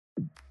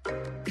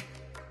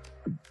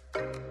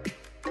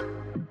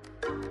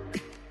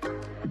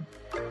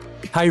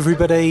Hey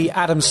everybody,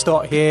 Adam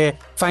Stott here.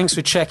 Thanks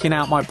for checking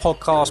out my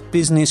podcast,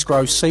 Business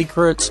Growth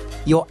Secrets.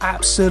 You're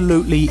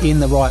absolutely in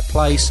the right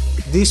place.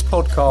 This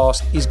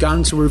podcast is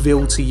going to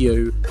reveal to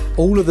you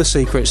all of the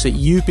secrets that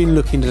you've been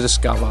looking to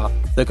discover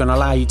that are going to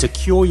allow you to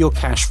cure your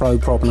cash flow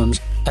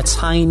problems,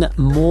 attain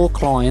more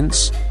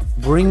clients,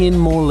 bring in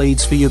more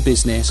leads for your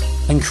business,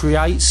 and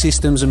create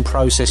systems and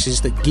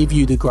processes that give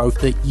you the growth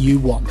that you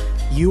want.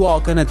 You are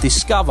going to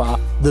discover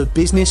the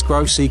business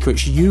growth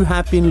secrets you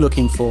have been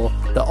looking for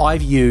that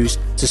I've used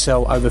to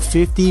sell over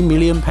 £50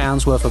 million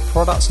worth of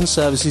products and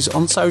services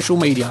on social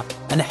media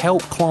and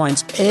help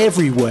clients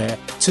everywhere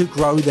to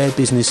grow their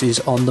businesses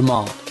on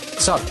demand.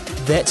 So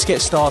let's get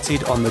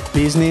started on the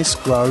Business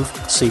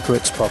Growth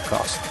Secrets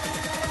podcast.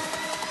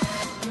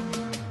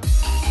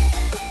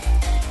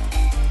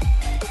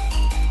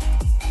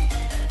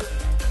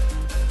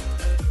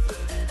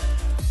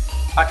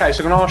 Okay,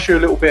 so I'm going to ask you a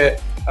little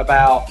bit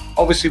about,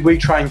 obviously we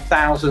train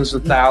thousands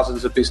and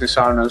thousands of business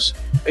owners.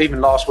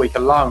 Even last week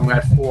alone, we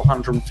had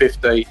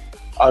 450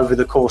 over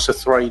the course of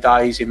 3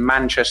 days in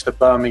Manchester,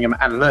 Birmingham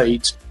and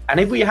Leeds. And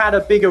if we had a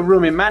bigger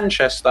room in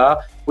Manchester,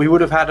 we would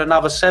have had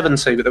another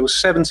 70, but there was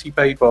 70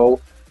 people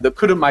that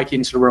couldn't make it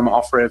into the room at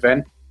our free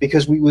event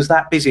because we was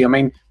that busy. I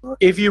mean,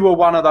 if you were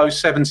one of those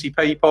 70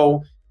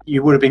 people,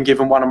 you would have been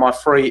given one of my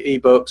free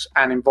ebooks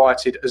and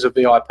invited as a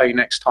VIP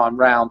next time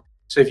round.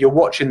 So if you're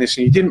watching this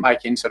and you didn't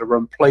make it into the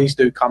room, please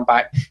do come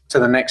back to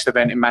the next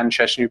event in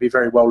Manchester and you'll be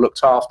very well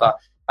looked after.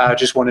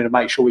 Just wanted to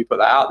make sure we put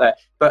that out there.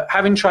 But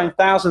having trained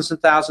thousands and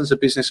thousands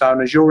of business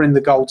owners, you're in the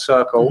gold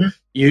circle. Mm-hmm.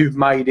 You've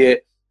made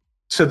it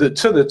to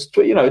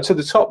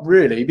the top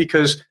really,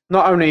 because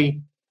not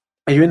only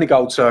are you in the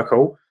gold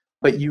circle,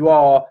 but you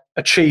are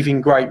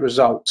achieving great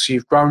results.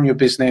 You've grown your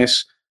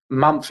business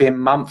month in,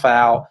 month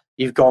out.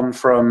 You've gone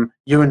from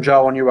you and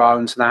Joe on your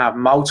own to now have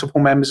multiple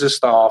members of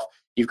staff.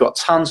 You've got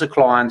tons of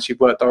clients. You've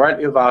worked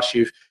directly with us.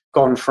 You've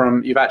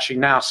actually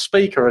now a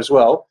speaker as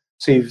well.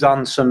 So you've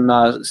done some,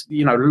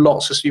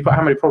 lots of, you've got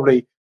how many,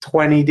 probably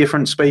 20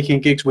 different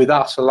speaking gigs with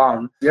us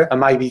alone. Yeah. And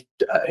maybe,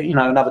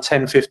 another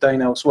 10,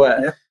 15 elsewhere.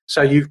 Yeah.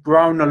 So you've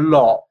grown a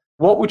lot.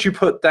 What would you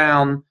put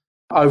down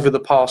over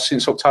the past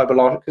since October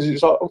last, because it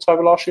was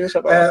October last year? Is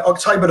that right?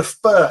 October the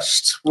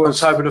 1st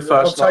was. October the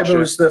 1st. October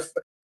was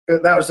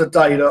that was the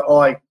day that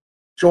I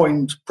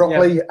joined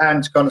properly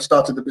and kind of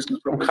started the business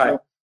properly. Okay.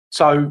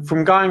 So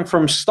from going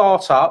from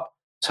startup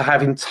to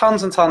having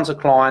tons and tons of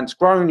clients,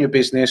 growing your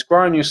business,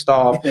 growing your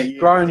staff,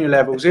 growing your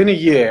levels in a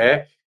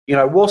year,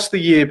 what's the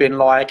year been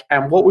like?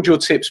 And what would your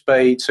tips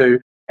be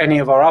to any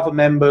of our other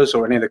members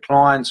or any of the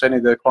clients that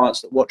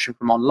are watching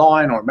from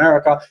online or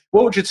America?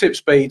 What would your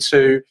tips be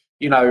to,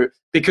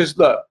 because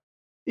look,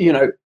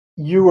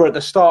 you were at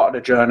the start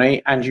of the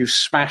journey and you've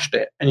smashed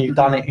it and you've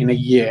done it in a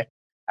year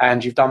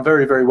and you've done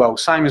very, very well.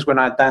 Same as when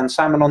I had Dan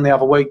Salmon on the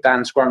other week.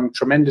 Dan's grown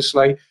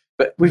tremendously.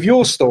 But with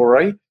your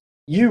story,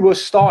 you were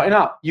starting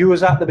up. You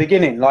was at the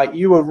beginning. Like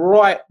you were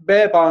right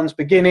bare bones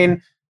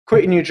beginning,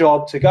 quitting your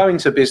job to go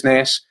into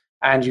business,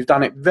 and you've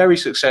done it very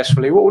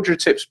successfully. What would your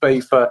tips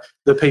be for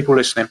the people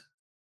listening?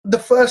 The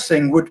first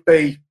thing would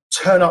be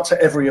turn up to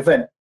every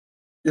event.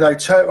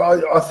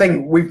 I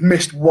think we've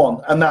missed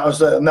one, and that was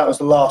the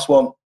last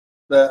one.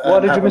 Why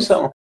did you miss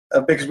that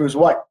one? Because we was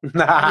away. We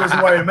was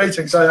away in a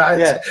meeting, so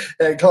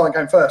client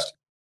came first.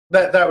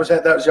 That was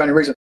it. That was the only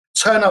reason.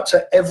 Turn up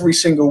to every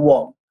single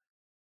one.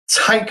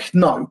 Take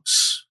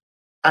notes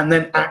and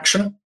then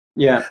action.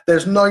 Yeah.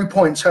 There's no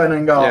point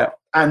turning up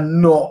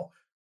and not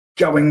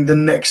going the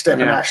next step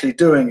and actually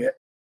doing it.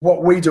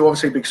 What we do,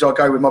 obviously, because I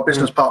go with my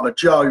business partner,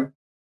 Joe,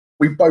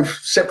 we both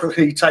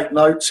separately take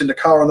notes in the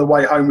car on the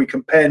way home. We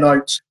compare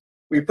notes.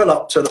 We pull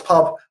up to the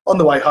pub on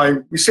the way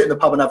home. We sit in the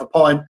pub and have a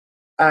pint,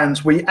 and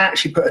we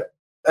actually put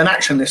an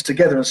action list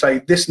together and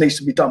say, this needs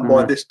to be done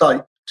by this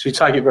date. So you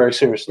take it very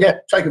seriously. Yeah,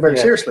 take it very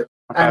seriously.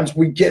 Okay. And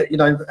we get,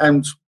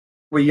 and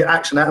we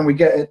action that and we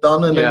get it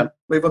done and then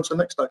move on to the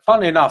next day.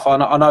 Funnily enough, I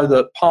know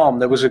that Palm,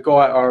 there was a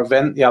guy at our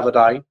event the other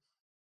day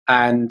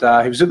and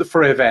he was at the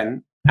free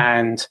event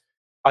and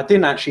I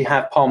didn't actually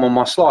have Palm on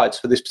my slides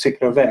for this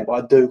particular event, but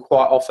I do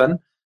quite often.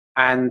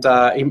 And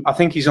I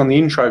think he's on the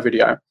intro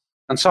video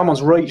and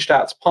someone's reached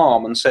out to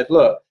Palm and said,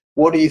 look,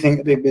 what do you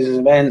think of big business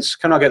events?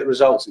 Can I get the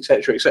results,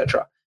 etc.,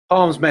 etc.?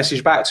 Palm's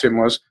message back to him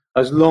was,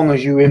 as long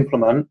as you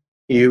implement,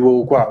 you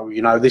will grow.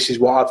 This is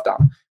what I've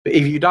done. But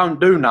if you don't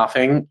do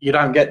nothing, you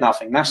don't get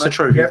nothing. That's the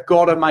truth. You've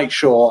got to make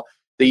sure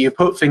that you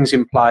put things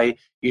in play,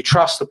 you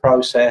trust the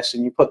process,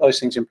 and you put those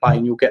things in play,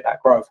 and you'll get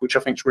that growth, which I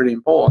think is really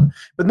important.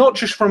 But not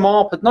just from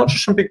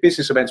big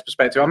business events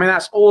perspective. I mean,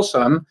 that's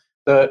awesome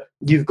that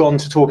you've gone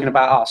to talking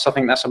about us. I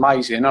think that's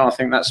amazing, and I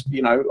think that's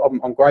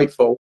I'm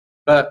grateful.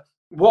 But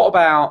what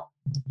about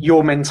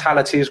your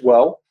mentality as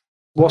well?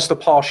 What's the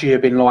past year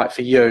been like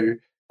for you,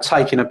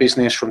 taking a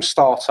business from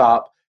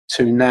startup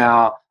to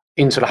now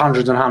into the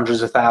hundreds and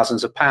hundreds of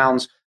thousands of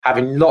pounds,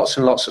 having lots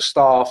and lots of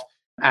staff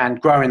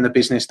and growing the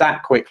business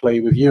that quickly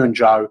with you and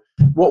Joe?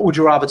 What would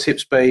your other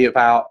tips be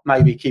about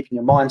maybe keeping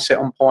your mindset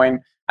on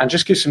point, and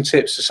just give some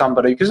tips to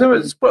somebody? Because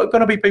there's going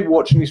to be people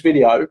watching this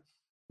video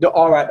that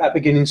are at that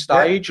beginning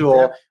stage,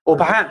 or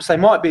perhaps they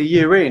might be a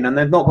year in and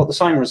they've not got the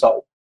same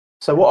result.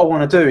 So what I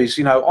want to do is,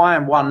 I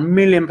am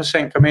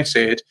 1,000,000%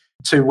 committed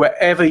to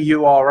wherever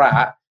you are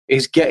at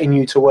is getting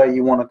you to where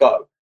you want to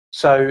go.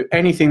 So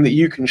anything that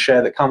you can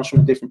share that comes from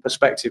a different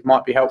perspective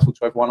might be helpful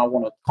to everyone. I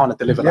want to kind of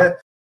deliver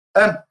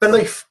that.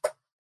 Belief.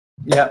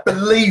 Yeah.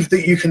 Believe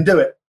that you can do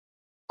it.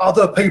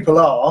 Other people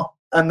are,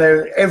 and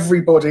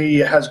everybody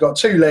has got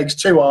 2 legs,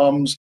 2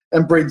 arms,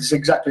 and breathes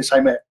exactly the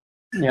same air.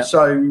 Yeah.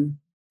 So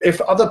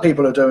if other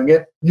people are doing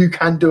it, you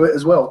can do it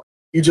as well.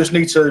 You just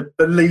need to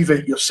believe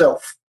it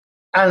yourself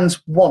and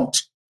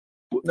want.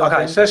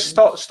 Okay, so let's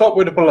stop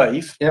with the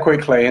belief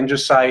quickly and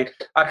just say,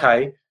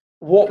 okay,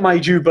 what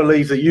made you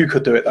believe that you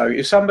could do it though?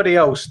 If somebody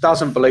else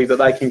doesn't believe that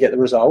they can get the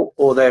result,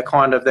 or their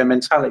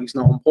mentality is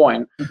not on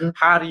point,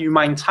 how do you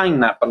maintain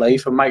that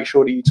belief and make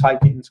sure that you take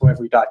it into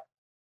every day?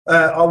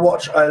 I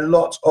watch a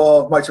lot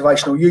of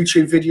motivational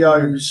YouTube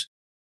videos,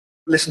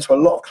 listen to a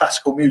lot of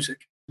classical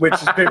music, which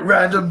is a bit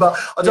random, but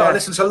I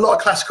listen to a lot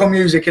of classical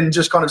music and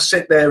just kind of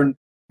sit there and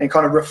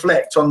kind of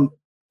reflect on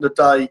the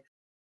day.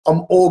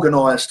 I'm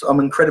organised. I'm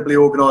incredibly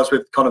organised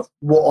with kind of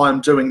what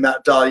I'm doing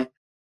that day.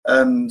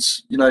 And,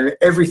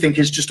 everything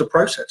is just a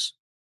process.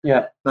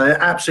 Yeah.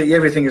 Absolutely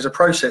everything is a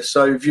process.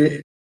 So if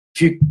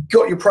you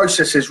got your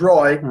processes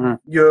right,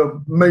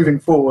 you're moving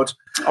forward.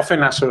 I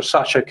think that's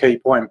such a key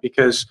point,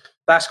 because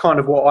that's kind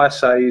of what I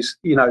say is,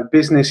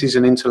 business is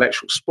an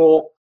intellectual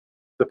sport.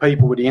 The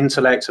people with the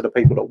intellect are the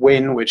people that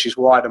win, which is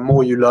why the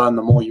more you learn,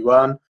 the more you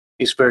earn.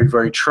 It's very,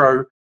 very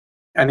true.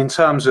 And in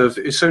terms of,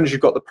 as soon as you've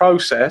got the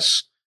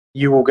process,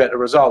 you will get the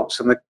results.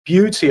 And the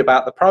beauty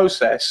about the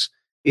process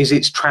is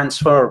it's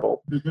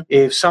transferable.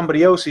 If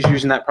somebody else is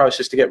using that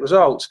process to get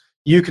results,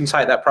 you can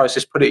take that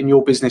process, put it in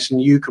your business,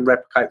 and you can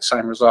replicate the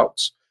same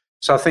results.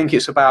 So I think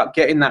it's about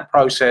getting that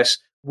process,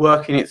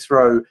 working it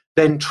through,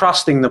 then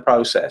trusting the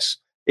process.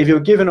 If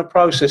you're given a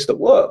process that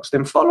works,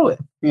 then follow it,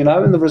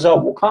 and the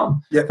result will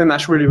come. I think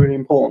that's really, really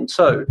important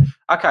too.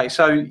 Okay,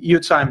 so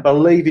you're saying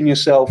believe in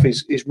yourself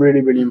is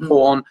really, really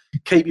important.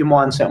 Keep your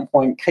mindset on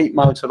point, keep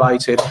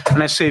motivated, and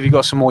let's see if you've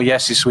got some more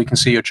yeses so we can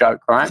see your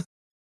joke, right?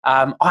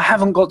 I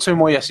haven't got 2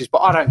 more yeses, but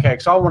I don't care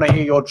because I want to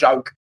hear your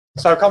joke.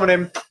 So come on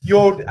in.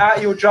 Out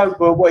of your joke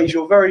book, what is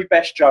your very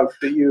best joke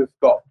that you've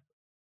got?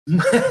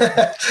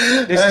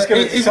 This is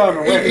going to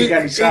determine whether you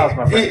get any sales,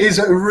 my friend. It is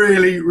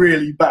really,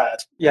 really bad.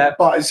 Yeah.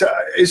 But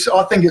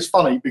I think it's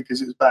funny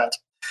because it's bad.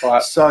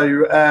 Right.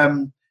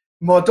 So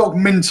my dog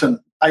Minton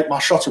ate my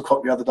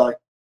shuttlecock the other day.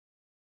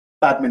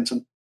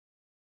 Badminton.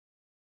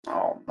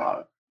 Oh,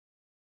 no.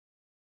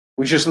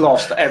 We just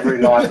lost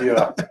every live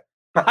viewer.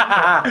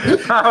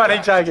 I'm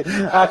only joking.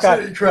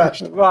 Absolutely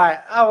crashed. Right.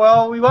 Oh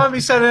well, we won't be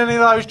selling any of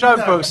those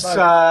joke books.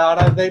 No. I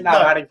don't think. No,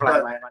 any play,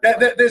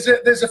 mate.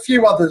 There's a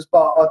few others,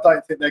 but I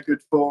don't think they're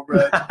good for.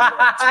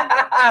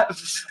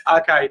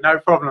 Okay, no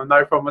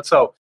problem at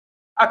all.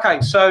 Okay,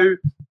 so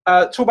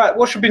talk about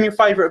what's been your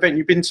favourite event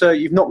you've been to.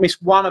 You've not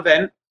missed one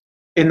event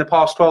in the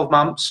past 12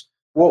 months.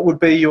 What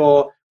would be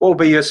your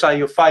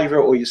your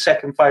favourite or your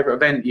second favourite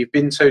event you've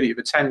been to, that you've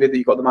attended, that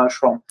you got the most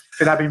from? I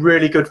think that'd be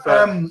really good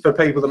for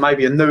people that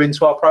maybe are new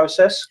into our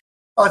process.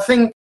 I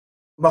think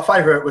my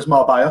favourite was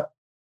Marbella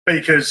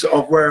because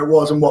of where it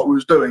was and what we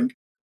was doing.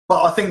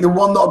 But I think the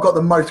one that I got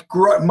the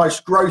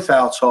most growth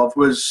out of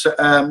was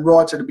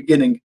right at the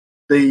beginning,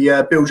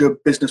 the Build Your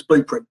Business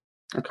Blueprint.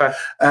 Okay.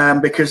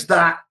 Because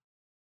that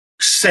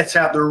set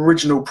out the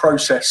original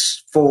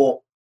process for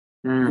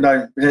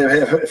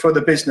for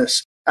the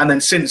business. And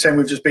then since then,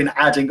 we've just been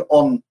adding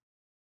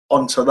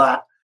onto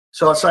that.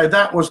 So I'd say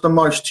that was the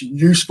most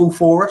useful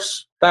for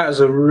us. That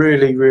was a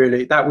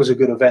that was a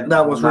good event.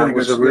 That was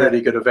a really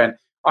good event.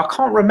 I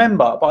can't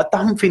remember, but I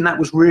don't think that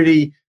was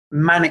really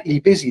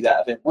manically busy,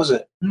 that event, was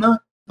it? No.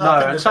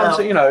 And some,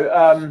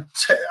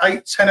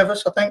 8, 10 of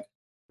us, I think.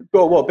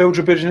 Well, what, Build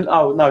Your Business?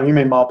 Oh, no, you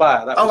mean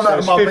Marbella.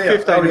 Marbella.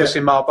 15 of us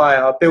in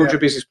Marbella. Build Your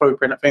Business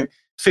Blueprint, I think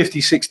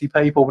 50, 60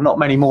 people, but not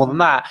many more than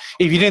that.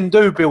 If you didn't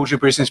do Build Your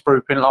Business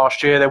Blueprint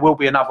last year, there will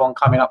be another one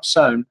coming up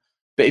soon.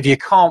 But if you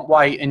can't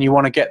wait and you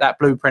want to get that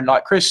blueprint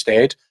like Chris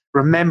did,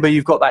 remember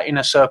you've got that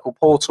Inner Circle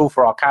portal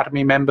for our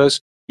Academy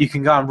members. You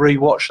can go and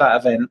re-watch that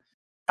event.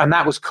 And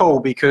that was cool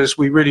because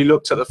we really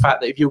looked at the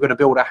fact that if you're going to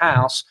build a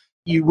house,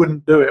 you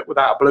wouldn't do it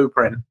without a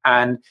blueprint.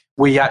 And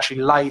we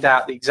actually laid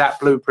out the exact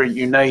blueprint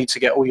you need to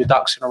get all your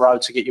ducks in a row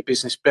to get your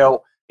business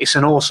built. It's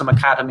an awesome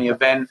Academy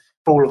event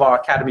for all of our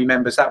Academy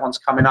members. That one's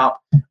coming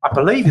up. I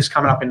believe it's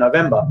coming up in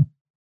November.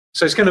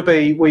 So it's going to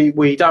be,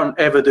 we don't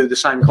ever do the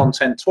same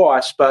content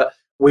twice, but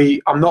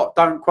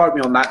don't quote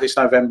me on that this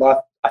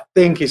November. I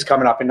think it's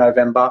coming up in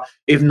November.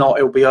 If not,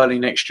 it'll be early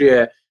next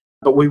year.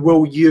 But we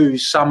will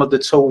use some of the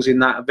tools in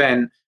that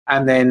event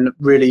and then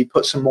really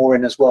put some more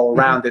in as well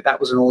around it. That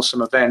was an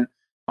awesome event.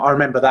 I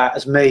remember that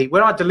as me.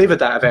 When I delivered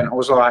that event, I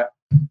was like,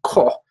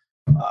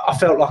 I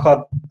felt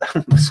like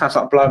sounds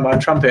like blowing my own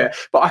trumpet,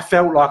 but I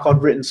felt like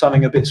I'd written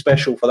something a bit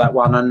special for that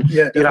one. And,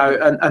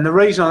 and the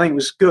reason I think it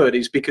was good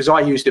is because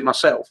I used it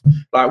myself.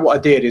 Like what I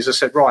did is I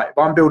said, right, if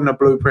I'm building a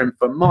blueprint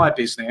for my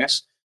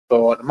business,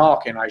 for the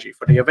marketing agency,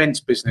 for the events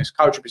business,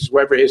 coaching business,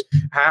 whatever it is.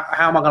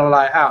 How am I going to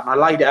lay it out? And I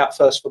laid it out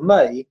first for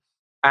me.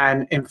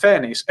 And in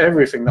fairness,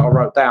 everything that I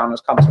wrote down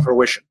has come to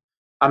fruition.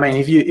 I mean,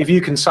 if you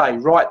can say,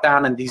 write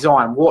down and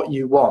design what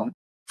you want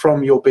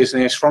from your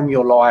business, from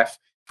your life,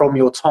 from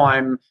your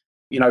time,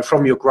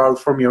 from your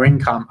growth, from your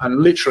income,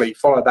 and literally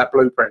follow that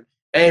blueprint,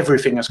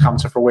 everything has come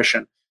to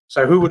fruition.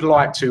 So who would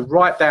like to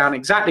write down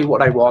exactly what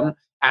they want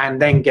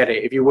and then get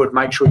it? If you would,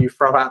 make sure you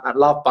throw out that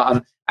love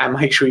button and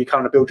make sure you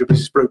kind of build your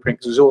business blueprint,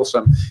 because it's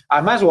awesome.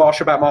 I may as well ask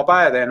you about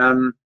Marbella then.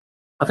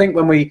 I think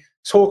when we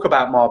talk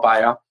about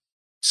Marbella,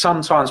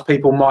 sometimes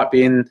people might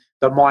be in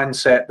the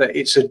mindset that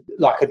it's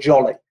like a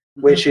jolly,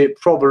 which it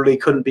probably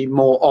couldn't be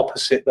more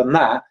opposite than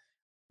that.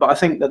 But I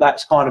think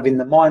that's kind of in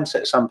the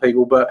mindset of some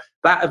people. But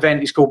that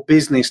event is called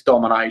Business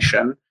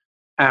Domination,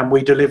 and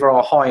we deliver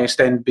our highest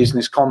end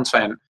business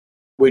content,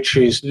 which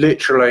is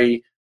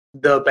literally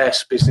the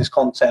best business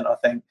content, I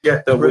think,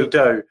 that we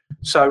do.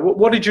 So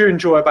what did you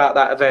enjoy about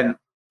that event?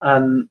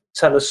 And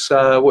tell us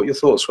what your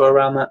thoughts were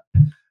around that.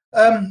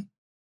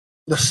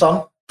 The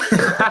sun.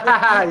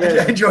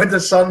 I enjoyed the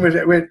sun,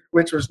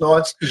 which was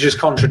nice. You just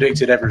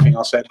contradicted everything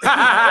I said.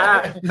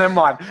 Never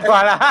mind. It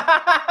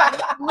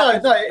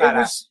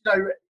was.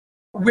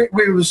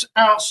 We was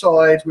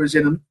outside. We was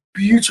in a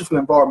beautiful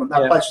environment.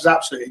 That place was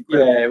absolutely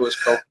incredible. Yeah, it was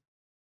cool.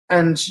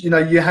 And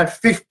you had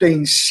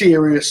 15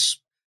 serious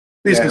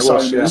business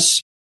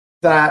owners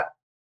that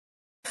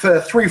for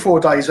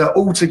 3-4 days are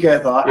all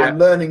together and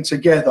learning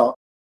together.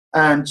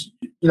 And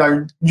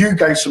you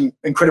gave some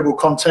incredible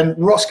content.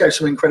 Ross gave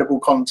some incredible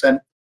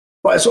content.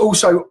 But it's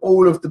also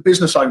all of the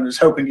business owners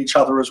helping each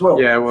other as well.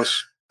 Yeah, it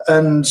was.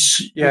 And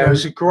it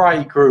was a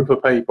great group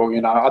of people.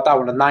 I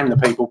don't want to name the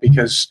people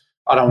because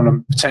I don't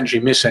want to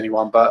potentially miss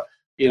anyone. But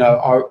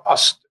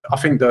I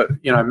think that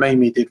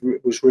Mimi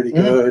was really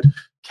good.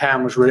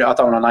 Cam was really. I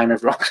don't want to name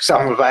everyone because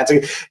I'm about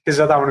to, because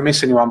I don't want to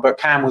miss anyone. But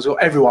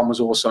everyone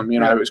was awesome.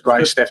 It was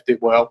great. Steph did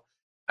well,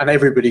 and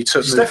everybody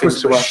took the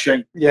things to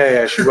well.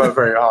 Yeah, she worked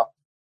very hard.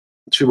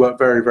 She worked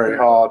very, very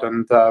hard.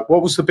 And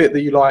what was the bit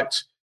that you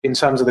liked in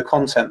terms of the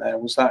content there?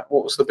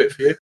 What was the bit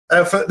for you?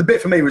 The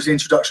bit for me was the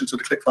introduction to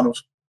the ClickFunnels.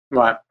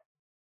 Right.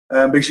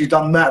 Because you've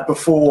done that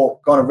before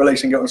kind of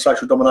releasing it on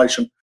Social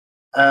Domination.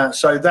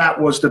 So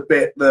that was the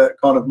bit that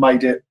kind of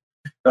made it,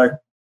 done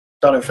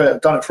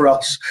it for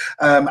us.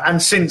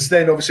 And since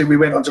then, obviously, we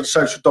went on to the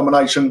Social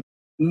Domination,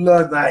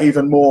 learned that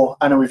even more,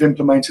 and then we've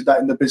implemented that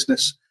in the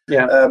business.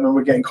 Yeah. And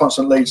we're getting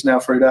constant leads now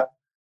through that.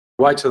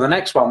 Wait till the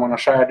next one when I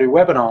show you how to do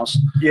webinars.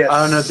 Yes.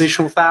 Earn an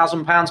additional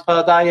 £1,000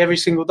 per day every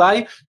single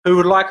day. Who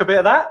would like a bit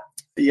of that?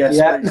 Yes.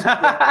 Yeah.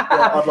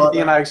 I'd like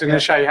that. So I'm going to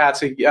show you how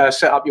to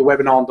set up your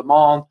webinar on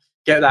demand,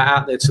 get that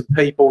out there to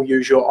people,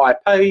 use your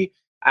IP,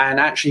 and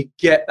actually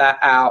get that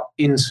out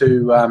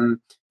into,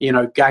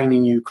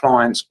 gaining new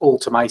clients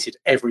automated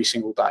every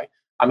single day.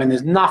 I mean,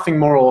 there's nothing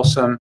more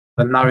awesome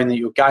than knowing that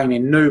you're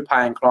gaining new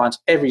paying clients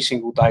every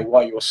single day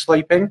while you're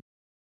sleeping.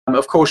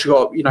 Of course, you've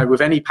got,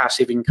 with any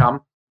passive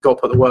income, got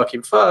to put the work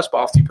in first, but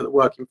after you put the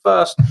work in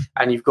first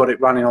and you've got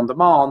it running on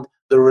demand,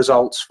 the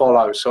results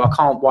follow. So I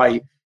can't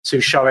wait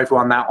to show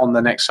everyone that on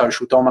the next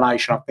Social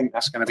Domination. I think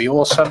that's going to be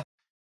awesome.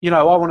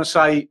 I want to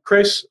say,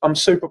 Chris, I'm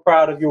super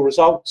proud of your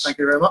results. Thank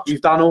you very much.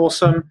 You've done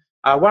awesome.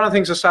 One of the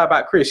things I say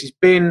about Chris, he's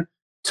been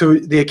to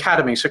the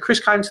academy. So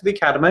Chris came to the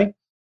academy,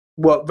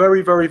 worked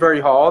very, very,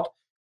 very hard,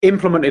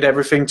 implemented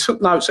everything,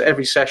 took notes at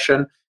every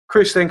session.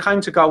 Chris then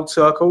came to Gold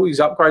Circle. He's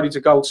upgraded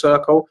to Gold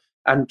Circle.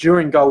 And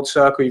during Gold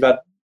Circle,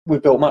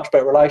 we've built a much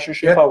better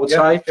relationship, I would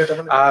say.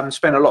 Yeah,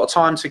 spent a lot of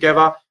time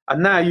together.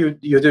 And now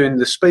you're doing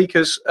the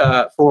speakers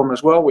forum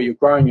as well, where you're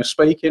growing your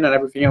speaking and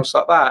everything else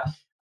like that.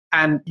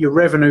 And your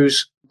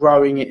revenue's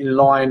growing in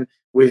line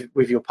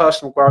with your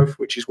personal growth,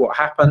 which is what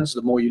happens.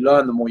 The more you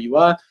learn, the more you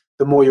earn,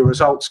 the more your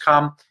results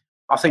come.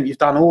 I think you've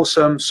done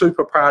awesome.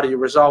 Super proud of your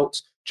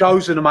results.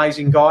 Joe's an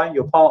amazing guy,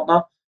 your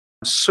partner.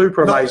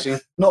 Super amazing.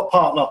 Not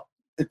partner,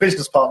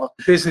 business partner.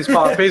 Business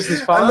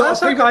partner.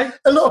 That's okay.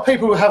 A lot of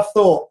people have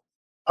thought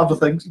other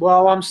things.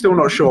 Well, I'm still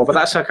not sure, but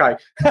that's okay.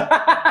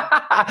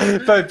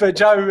 but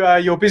Joe,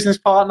 your business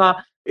partner,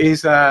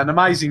 is an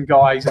amazing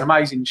guy. He's an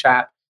amazing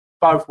chap.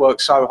 Both work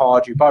so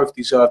hard. You both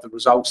deserve the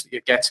results that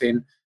you're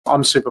getting.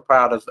 I'm super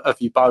proud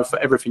of you both for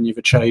everything you've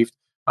achieved,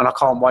 and I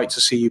can't wait to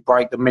see you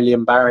break the 1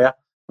 million barrier,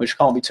 which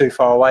can't be too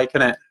far away,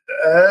 can it?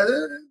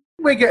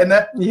 We're getting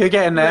there. You're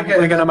getting there.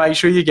 We're going to make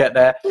sure you get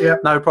there. Yeah.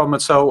 No problem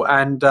at all.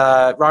 And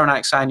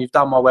Ronak saying you've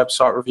done my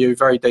website review,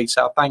 very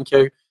detailed. Thank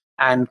you.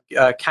 And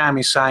Cam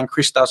is saying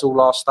Chris does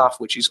all our stuff,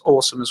 which is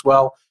awesome as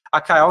well.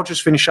 Okay, I'll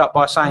just finish up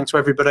by saying to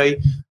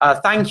everybody,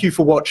 thank you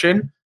for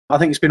watching. I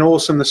think it's been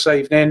awesome this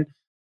evening.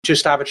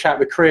 Just have a chat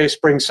with Chris,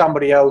 bring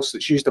somebody else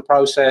that's used the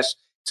process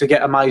to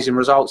get amazing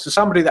results. And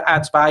somebody that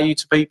adds value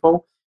to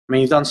people. I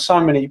mean, you've done so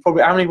many.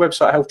 How many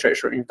website health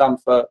checks you've done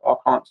for our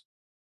clients?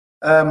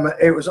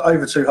 It was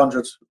over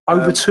 200.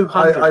 Over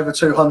 200? Over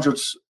 200.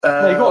 You've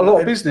got a lot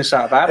of business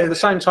out of that. But at the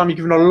same time, you're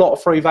giving a lot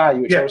of free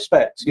value, which I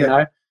respect, you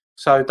know.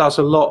 So it does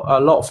a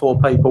lot for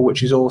people,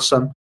 which is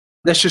awesome.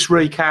 Let's just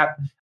recap.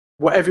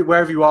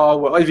 Wherever you are,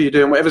 whatever you're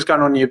doing, whatever's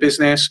going on in your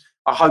business,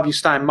 I hope you're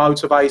staying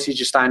motivated,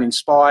 you're staying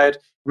inspired.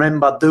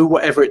 Remember, do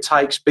whatever it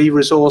takes, be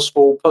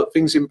resourceful, put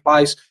things in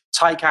place,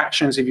 take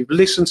actions. If you've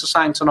listened to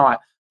something tonight,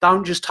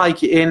 don't just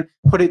take it in,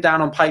 put it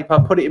down on paper,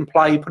 put it in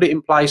play, put it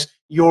in place.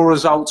 Your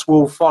results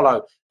will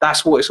follow.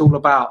 That's what it's all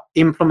about.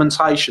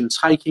 Implementation,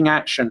 taking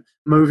action,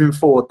 moving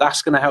forward.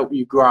 That's going to help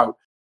you grow.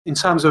 In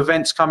terms of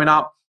events coming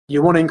up,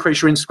 you want to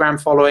increase your Instagram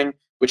following,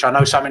 which I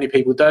know so many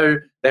people do,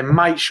 then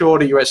make sure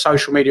that you're at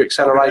Social Media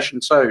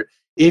Acceleration too.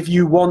 If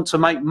you want to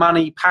make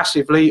money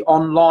passively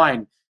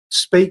online,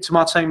 speak to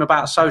my team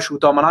about social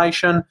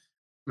domination.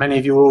 Many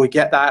of you already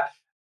get that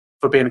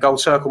for being a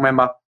Gold Circle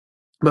member.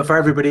 But for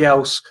everybody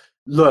else,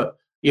 look,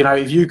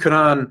 if you can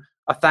earn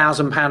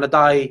 £1,000 a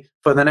day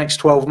for the next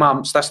 12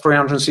 months, that's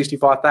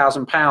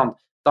 £365,000.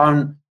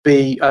 Don't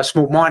be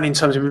small-minded in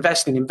terms of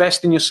investing.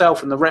 Invest in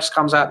yourself and the rest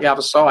comes out the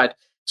other side.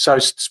 So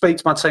speak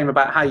to my team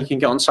about how you can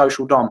get on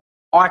Social Dom.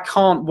 I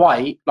can't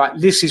wait.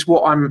 This is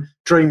what I'm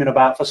dreaming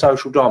about for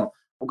Social Dom.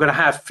 We're going to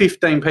have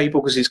 15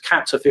 people because it's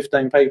capped at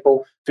 15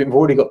 people. I think we've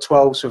already got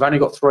 12, so we've only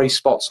got 3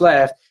 spots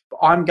left. But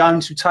I'm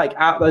going to take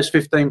out of those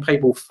 15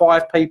 people,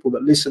 5 people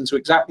that listen to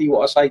exactly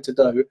what I say to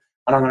do,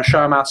 and I'm going to show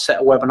them how to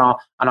set a webinar,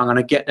 and I'm going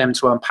to get them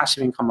to earn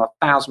passive income of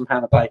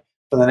 £1,000 a day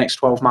for the next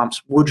 12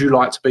 months. Would you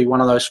like to be one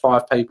of those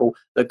 5 people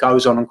that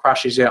goes on and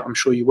crashes it? I'm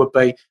sure you would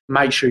be.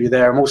 Make sure you're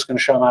there. I'm also going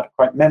to show them how to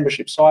create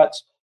membership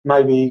sites.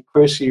 Maybe,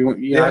 Chris, you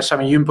know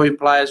something you can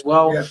play as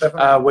well,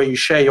 where you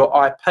share your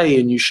IP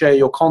and you share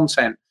your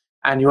content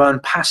and you earn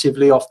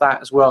passively off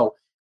that as well.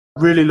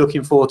 Really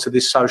looking forward to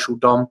this Social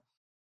Dom.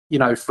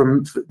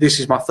 This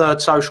is my 3rd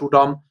Social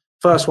Dom.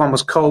 First one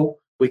was cool.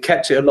 We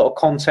kept it a lot of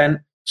content.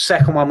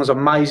 Second one was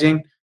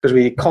amazing because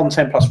we did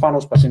content plus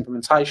funnels plus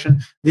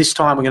implementation. This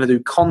time we're going to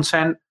do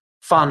content,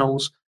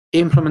 funnels,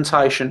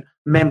 implementation,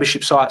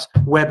 membership sites,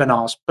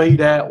 webinars. Be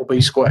there or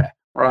be square,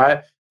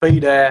 right? Be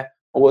there,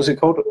 or what's it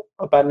called?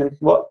 Abandon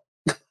what?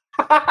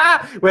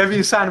 Whatever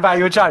you're saying about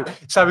your joke.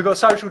 So we've got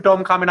Social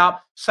Dom coming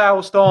up,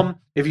 Sales Dom.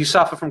 If you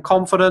suffer from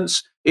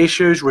confidence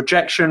issues,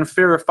 rejection,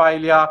 fear of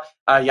failure,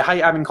 you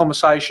hate having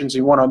conversations,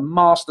 you want to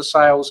master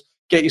sales,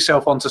 get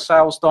yourself onto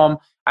Sales Dom.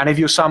 And if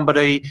you're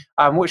somebody,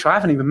 which I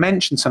haven't even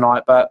mentioned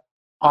tonight, but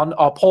on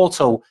our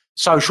portal,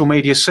 Social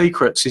Media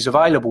Secrets is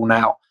available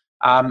now.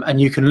 And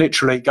you can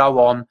literally go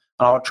on, and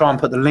I'll try and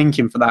put the link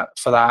in for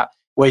that,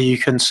 where you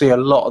can see a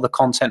lot of the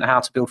content, how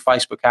to build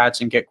Facebook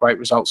ads and get great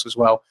results as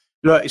well.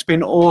 Look, it's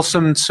been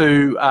awesome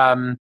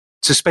to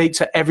speak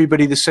to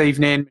everybody this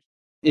evening.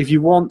 If you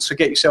want to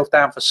get yourself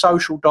down for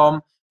Social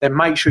Dom, then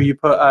make sure you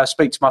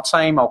speak to my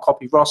team. I'll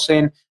copy Ross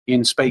in. You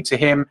can speak to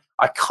him.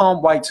 I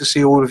can't wait to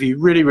see all of you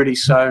really, really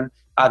soon.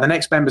 The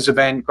next members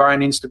event,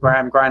 growing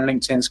Instagram, growing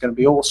LinkedIn, is going to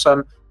be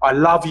awesome. I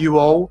love you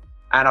all,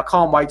 and I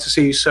can't wait to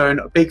see you soon.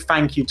 A big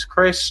thank you to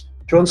Chris.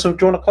 Do you want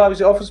to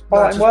close it off as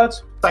parting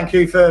words? Thank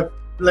you for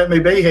letting me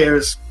be here.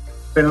 It's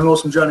been an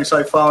awesome journey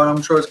so far, and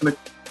I'm sure it's going to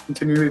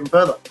continue even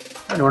further.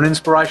 You're an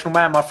inspirational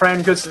man, my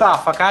friend. Good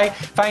stuff, okay?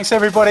 Thanks,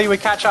 everybody. We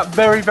catch up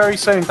very, very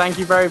soon. Thank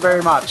you very,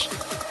 very much.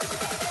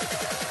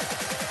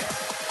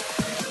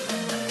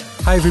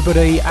 Hey,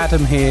 everybody.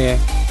 Adam here,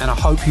 and I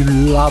hope you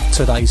loved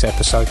today's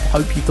episode. I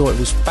hope you thought it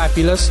was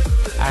fabulous.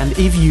 And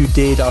if you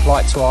did, I'd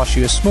like to ask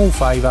you a small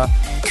favour.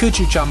 Could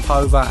you jump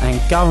over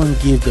and go and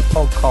give the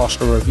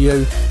podcast a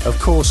review? Of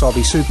course, I'll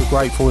be super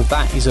grateful if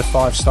that is a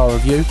 5-star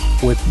review.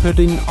 We're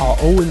putting our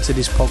all into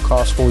this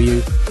podcast for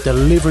you,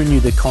 delivering you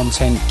the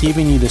content,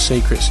 giving you the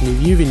secrets. And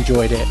if you've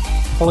enjoyed it,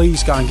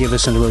 please go and give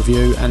us a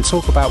review and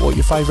talk about what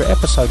your favourite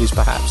episode is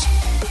perhaps.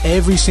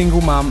 Every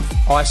single month,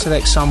 I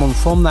select someone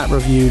from that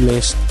review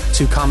list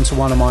to come to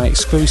one of my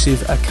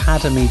exclusive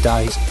Academy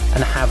days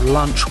and have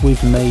lunch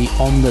with me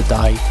on the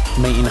day,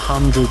 meeting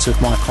hundreds of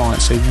my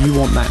clients. So if you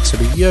want that to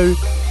be you,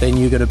 then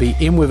you're going to be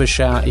in with a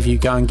shout if you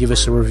go and give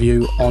us a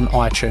review on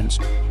iTunes.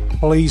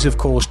 Please, of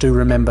course, do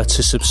remember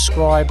to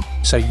subscribe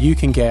so you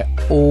can get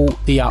all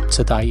the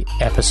up-to-date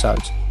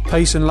episodes.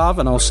 Peace and love,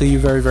 and I'll see you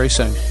very, very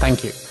soon.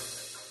 Thank you.